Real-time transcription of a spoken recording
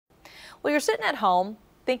Well, you're sitting at home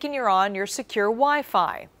thinking you're on your secure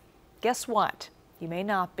Wi-Fi. Guess what? You may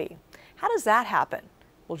not be. How does that happen?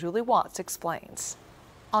 Well, Julie Watts explains.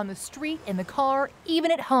 On the street, in the car,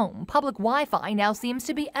 even at home, public Wi-Fi now seems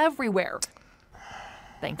to be everywhere.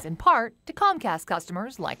 Thanks in part to Comcast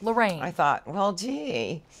customers like Lorraine. I thought, well,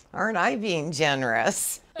 gee, aren't I being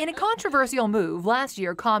generous? In a controversial move, last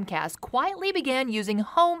year Comcast quietly began using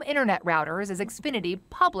home internet routers as Xfinity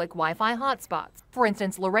public Wi-Fi hotspots. For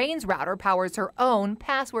instance, Lorraine's router powers her own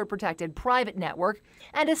password-protected private network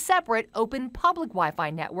and a separate open public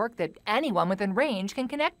Wi-Fi network that anyone within range can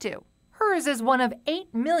connect to. Hers is one of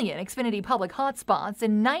 8 million Xfinity public hotspots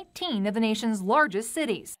in 19 of the nation's largest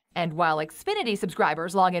cities. And while Xfinity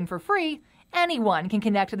subscribers log in for free, anyone can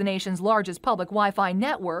connect to the nation's largest public Wi-Fi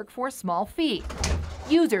network for a small fee.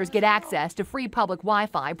 Users get access to free public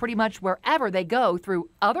Wi-Fi pretty much wherever they go through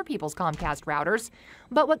other people's Comcast routers.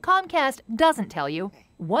 But what Comcast doesn't tell you,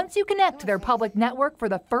 once you connect to their public network for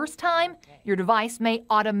the first time, your device may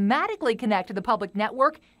automatically connect to the public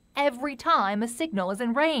network every time a signal is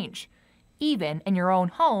in range, even in your own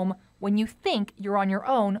home when you think you're on your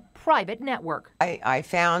own private network. I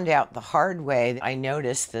found out the hard way. I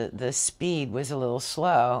noticed that the speed was a little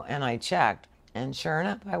slow, and I checked. And sure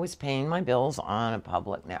enough, I was paying my bills on a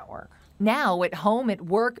public network. Now, at home, at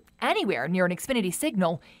work, anywhere near an Xfinity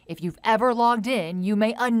signal, if you've ever logged in, you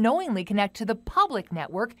may unknowingly connect to the public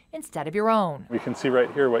network instead of your own. We can see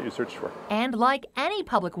right here what you searched for. And like any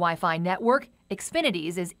public Wi-Fi network,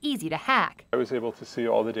 Xfinity's is easy to hack. I was able to see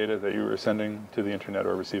all the data that you were sending to the internet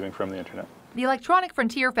or receiving from the internet. The Electronic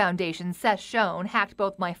Frontier Foundation, Seth Schoen, hacked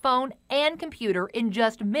both my phone and computer in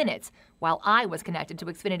just minutes while I was connected to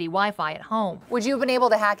Xfinity Wi-Fi at home. Would you have been able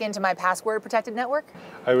to hack into my password-protected network?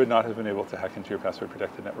 I would not have been able to hack into your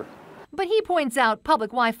password-protected network. But he points out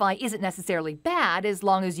public Wi-Fi isn't necessarily bad as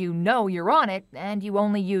long as you know you're on it and you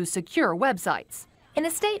only use secure websites. In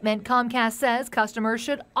a statement, Comcast says customers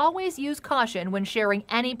should always use caution when sharing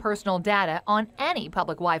any personal data on any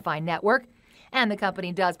public Wi-Fi network. And the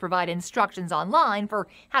company does provide instructions online for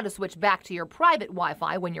how to switch back to your private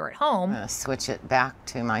Wi-Fi when you're at home. Switch it back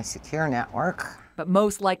to my secure network. But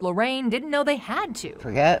most, like Lorraine, didn't know they had to.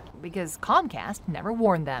 Forget. Because Comcast never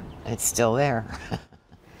warned them. It's still there.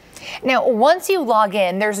 Now, once you log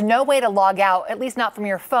in, there's no way to log out, at least not from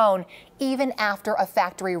your phone, even after a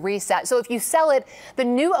factory reset. So if you sell it, the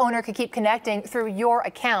new owner could keep connecting through your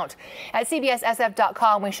account. At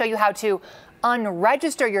CBSSF.com, we show you how to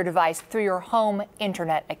unregister your device through your home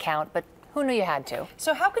internet account. But who knew you had to?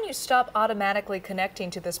 So how can you stop automatically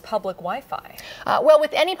connecting to this public Wi-Fi? Well,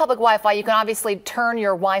 with any public Wi-Fi, you can obviously turn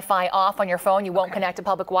your Wi-Fi off on your phone. You won't connect to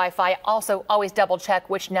public Wi-Fi. Also, always double check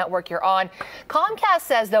which network you're on. Comcast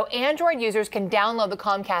says, though, Android users can download the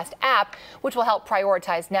Comcast app, which will help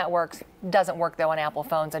prioritize networks. Doesn't work, though, on Apple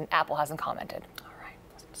phones, and Apple hasn't commented. All right,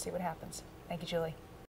 let's see what happens. Thank you, Julie.